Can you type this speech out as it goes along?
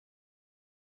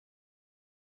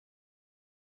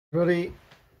Ready?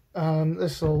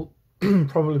 This will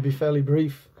probably be fairly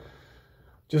brief.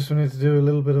 Just wanted to do a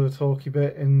little bit of a talky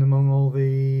bit in among all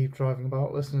the driving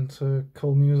about listening to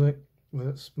cool music.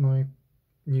 That's my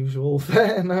usual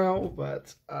fare now,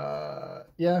 but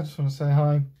yeah, I just want to say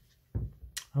hi.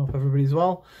 Hope everybody's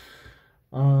well.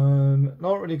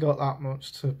 Not really got that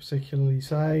much to particularly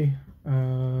say.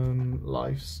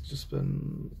 Life's just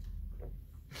been,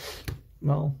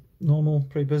 well, normal,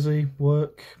 pretty busy.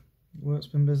 Work's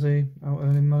been busy, out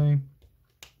earning money.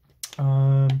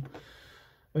 Only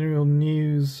real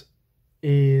news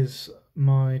is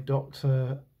my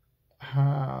doctor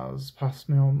has passed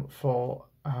me on for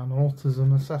an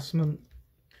autism assessment,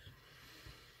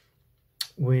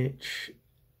 which,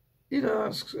 you know,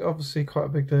 it's obviously quite a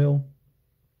big deal.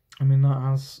 I mean, that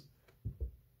has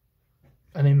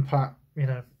an impact, you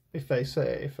know, if they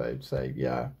say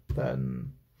yeah,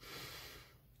 then,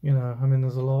 you know, I mean,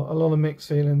 there's a lot of mixed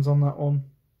feelings on that one.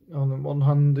 On the one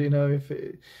hand, you know, if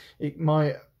it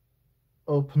might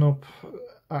open up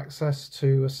access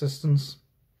to assistance,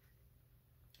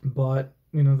 but,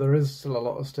 you know, there is still a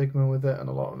lot of stigma with it and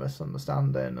a lot of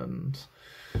misunderstanding and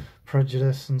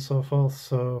prejudice and so forth.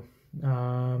 So,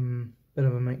 bit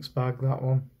of a mixed bag, that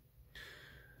one,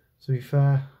 to be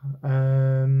fair.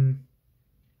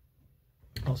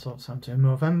 Also, I'm doing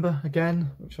November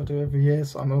again, which I do every year,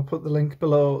 so I'm going to put the link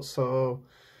below, so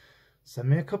send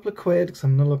me a couple of quid, because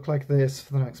I'm going to look like this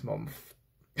for the next month.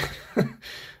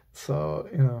 So,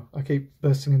 you know, I keep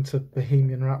bursting into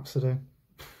Bohemian Rhapsody.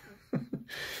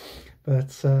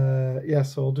 But, yeah,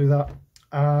 so I'll do that.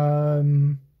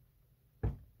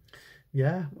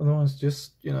 Yeah, otherwise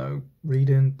just, you know,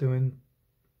 reading, doing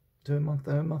my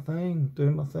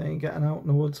thing, getting out in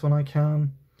the woods when I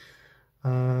can.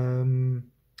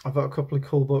 I've got a couple of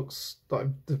cool books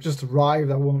that they've just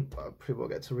arrived. I probably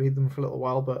won't get to read them for a little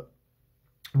while, but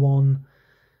one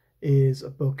is a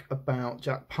book about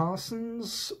Jack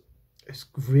Parsons. It's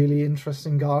a really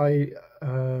interesting guy,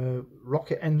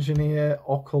 rocket engineer,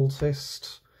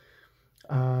 occultist,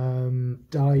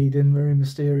 died in very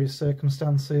mysterious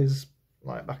circumstances,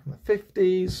 like back in the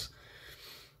 50s.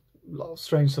 A lot of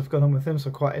strange stuff going on with him, so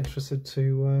I'm quite interested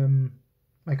to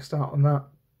make a start on that.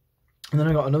 And then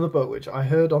I got another book, which I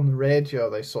heard on the radio.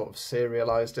 They sort of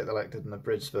serialized it. They like did an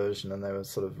abridged version, and they were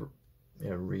sort of,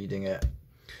 you know, reading it,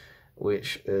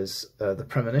 which is the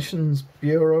Premonitions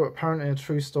Bureau. Apparently a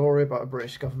true story about a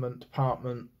British government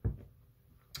department,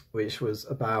 which was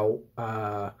about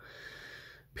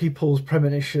people's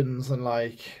premonitions and,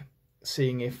 like,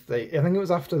 seeing if they... I think it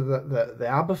was after the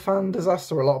Aberfan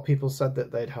disaster, where a lot of people said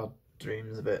that they'd had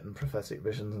dreams of it and prophetic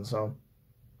visions and so on.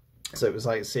 So it was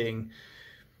like seeing...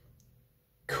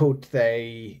 could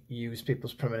they use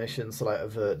people's premonitions to, like,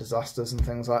 avert disasters and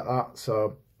things like that?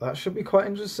 So that should be quite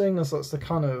interesting, as that's the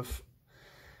kind of,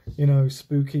 you know,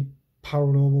 spooky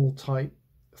paranormal type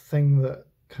thing that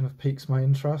kind of piques my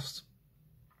interest.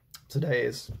 Today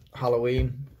is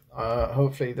Halloween.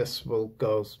 Hopefully this will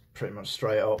go pretty much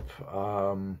straight up.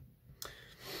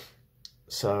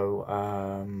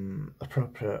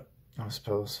 Appropriate, I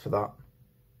suppose, for that.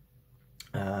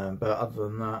 But other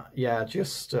than that, yeah,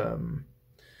 just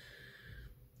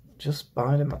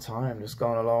biding my time, just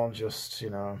going along, just, you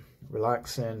know,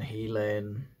 relaxing,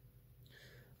 healing.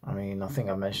 I mean, I think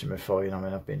I mentioned before, you know, I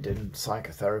mean, I've been doing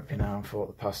psychotherapy now for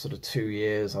the past sort of 2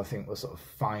 years. I think we're sort of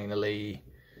finally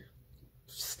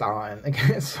starting to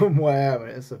get somewhere. I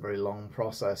mean, it's a very long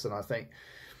process, and I think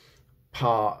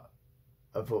part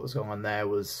of what was going on there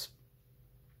was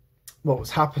what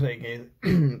was happening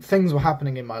in things were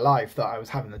happening in my life that I was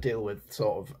having to deal with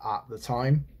sort of at the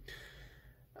time.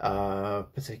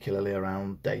 Particularly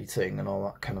around dating and all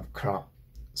that kind of crap.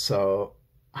 So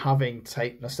having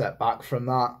taken a step back from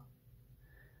that,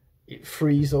 it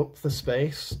frees up the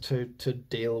space to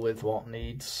deal with what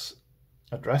needs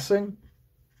addressing.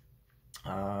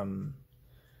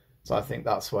 So I think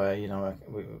that's where, you know,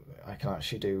 I can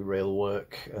actually do real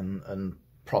work and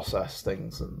process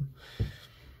things. And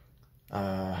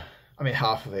I mean,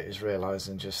 half of it is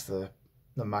realising just the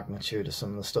magnitude of some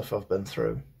of the stuff I've been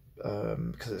through.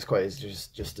 Because it's quite easy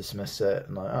to just dismiss it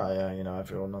and, like, oh yeah, you know,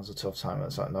 everyone has a tough time.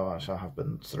 It's like, no, actually I have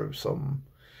been through some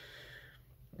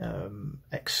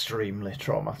extremely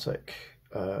traumatic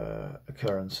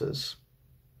occurrences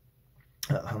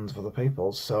at the hands of other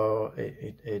people, so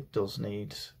it does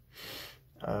need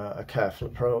a careful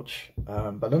approach.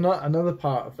 But another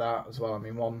part of that as well, I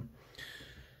mean, one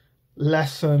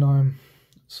lesson I'm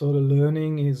sort of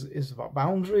learning is about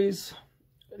boundaries.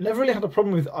 Never really had a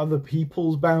problem with other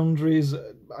people's boundaries.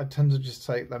 I tend to just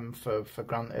take them for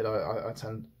granted.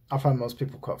 I find most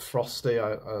people quite frosty.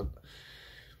 I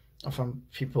find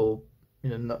people you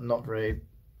know, not very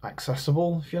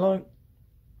accessible, if you like.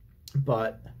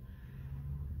 But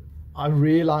I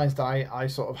realised I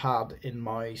sort of had in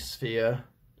my sphere,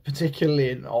 particularly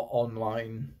in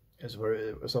online, is where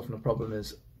it was often a problem,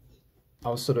 is I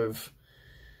was sort of,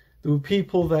 there were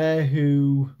people there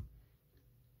who,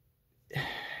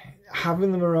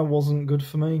 having them around wasn't good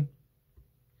for me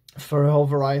for a whole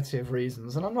variety of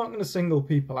reasons. And I'm not going to single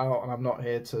people out, and I'm not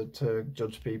here to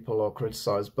judge people or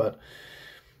criticise, but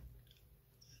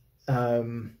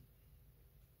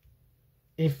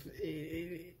if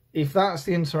that's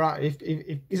the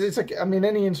if it's like, I mean,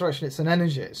 any interaction, it's an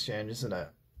energy exchange, isn't it?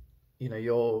 You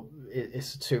know,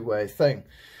 it's a two-way thing.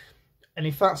 And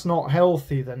if that's not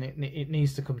healthy, then it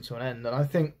needs to come to an end. And I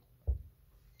think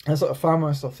I sort of found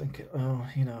myself thinking, oh,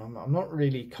 you know, I'm not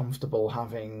really comfortable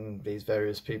having these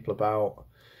various people about.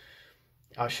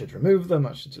 I should remove them.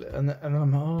 I should, and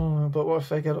I'm, oh, but what if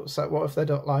they get upset? What if they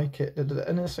don't like it?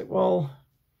 And it's like, well,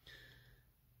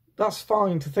 that's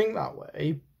fine to think that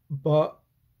way, but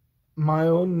my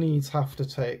own needs have to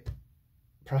take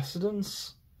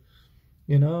precedence.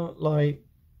 You know, like,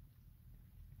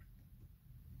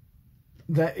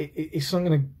 that it's not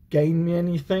going to gain me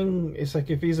anything. It's like,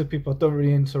 if these are people I don't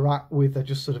really interact with, they're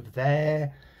just sort of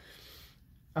there,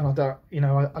 and I don't, you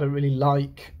know, I don't really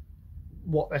like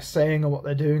what they're saying or what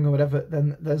they're doing or whatever,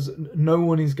 then there's no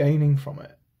one is gaining from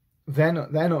it. They're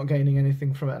not gaining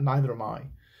anything from it, and neither am I.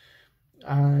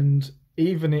 And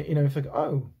even, you know, if I go,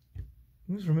 oh,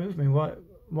 who's removed me?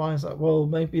 Why is that? Well,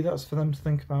 maybe that's for them to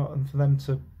think about and for them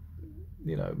to,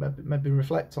 you know, maybe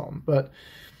reflect on. But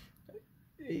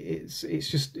it's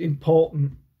just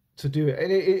important to do it.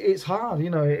 And it's hard,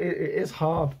 you know, it is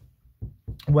hard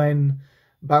when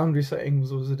boundary setting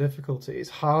was a difficulty. It's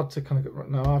hard to kind of go,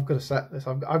 no, I've got to set this.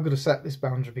 I've got to set this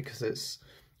boundary because it's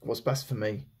what's best for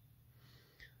me.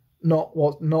 Not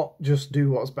just do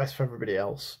what's best for everybody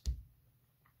else.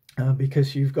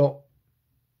 Because you've got,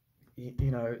 you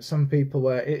know, some people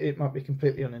where it might be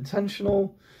completely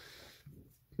unintentional,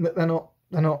 but they're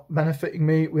not benefiting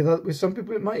me. With some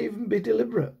people, it might even be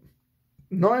deliberate.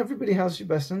 Not everybody has your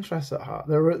best interests at heart.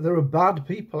 There are bad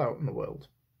people out in the world.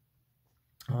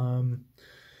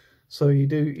 So you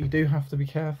do have to be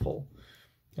careful.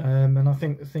 And I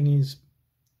think the thing is,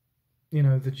 you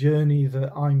know, the journey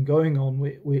that I'm going on,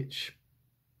 which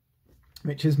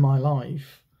is my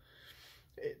life,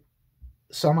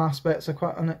 some aspects are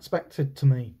quite unexpected to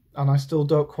me, and I still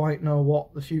don't quite know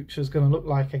what the future is going to look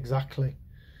like exactly.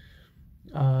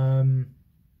 But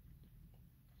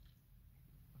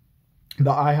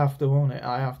I have to own it.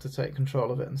 I have to take control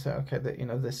of it and say, okay, that, you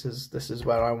know, this is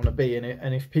where I want to be in it.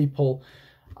 And if people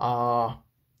are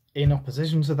in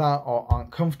opposition to that or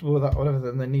aren't comfortable with that, or whatever,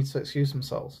 then they need to excuse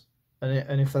themselves.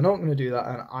 And if they're not going to do that,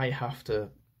 then I have to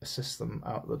assist them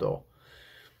out the door.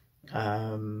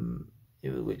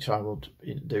 Which I would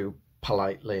do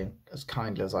politely, as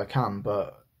kindly as I can,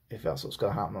 but if that's what's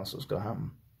going to happen, that's what's going to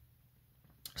happen.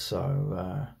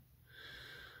 So,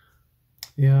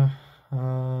 yeah,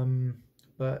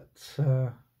 but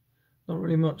not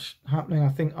really much happening. I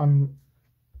think I'm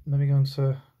maybe going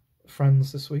to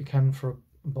friends this weekend for a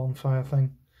bonfire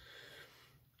thing.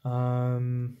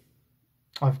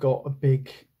 I've got a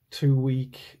big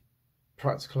 2-week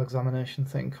practical examination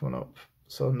thing coming up.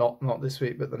 So not this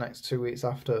week, but the next 2 weeks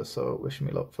after. So wish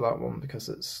me luck for that one, because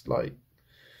it's like,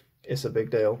 it's a big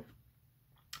deal.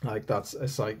 Like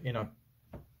it's like, you know,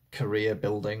 career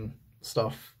building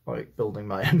stuff, like building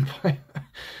my empire.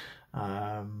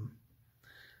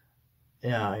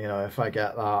 Yeah, you know, if I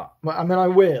get that, I mean, I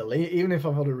will, even if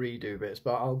I've got to redo bits,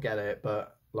 but I'll get it.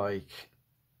 But like,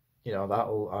 you know,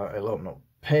 it'll open up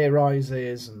pay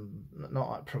rises and not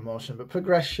like promotion, but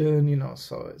progression, you know.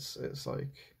 So it's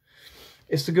like,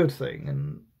 it's a good thing.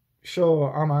 And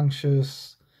sure, I'm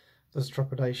anxious, there's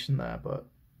trepidation there, but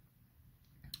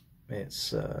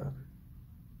it's a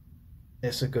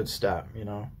good step, you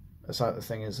know. It's like the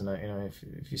thing, isn't it? You know, if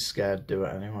you're scared, do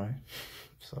it anyway.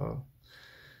 So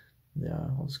yeah,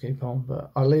 I'll just keep on,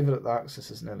 but I'll leave it at that because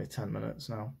this is nearly 10 minutes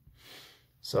now.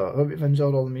 So I hope you've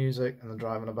enjoyed all the music and the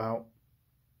driving about.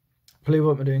 Probably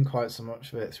won't be doing quite so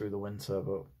much of it through the winter,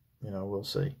 but you know, we'll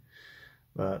see.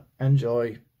 But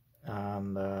enjoy,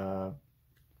 and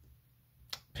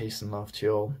peace and love to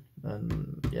you all.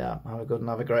 And yeah, have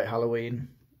a great Halloween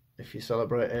if you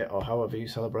celebrate it, or however you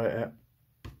celebrate it,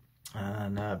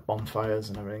 and bonfires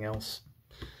and everything else.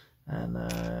 And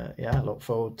yeah, I look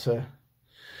forward to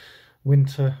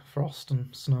winter, frost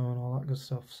and snow and all that good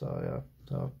stuff. So yeah,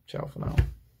 so ciao for now.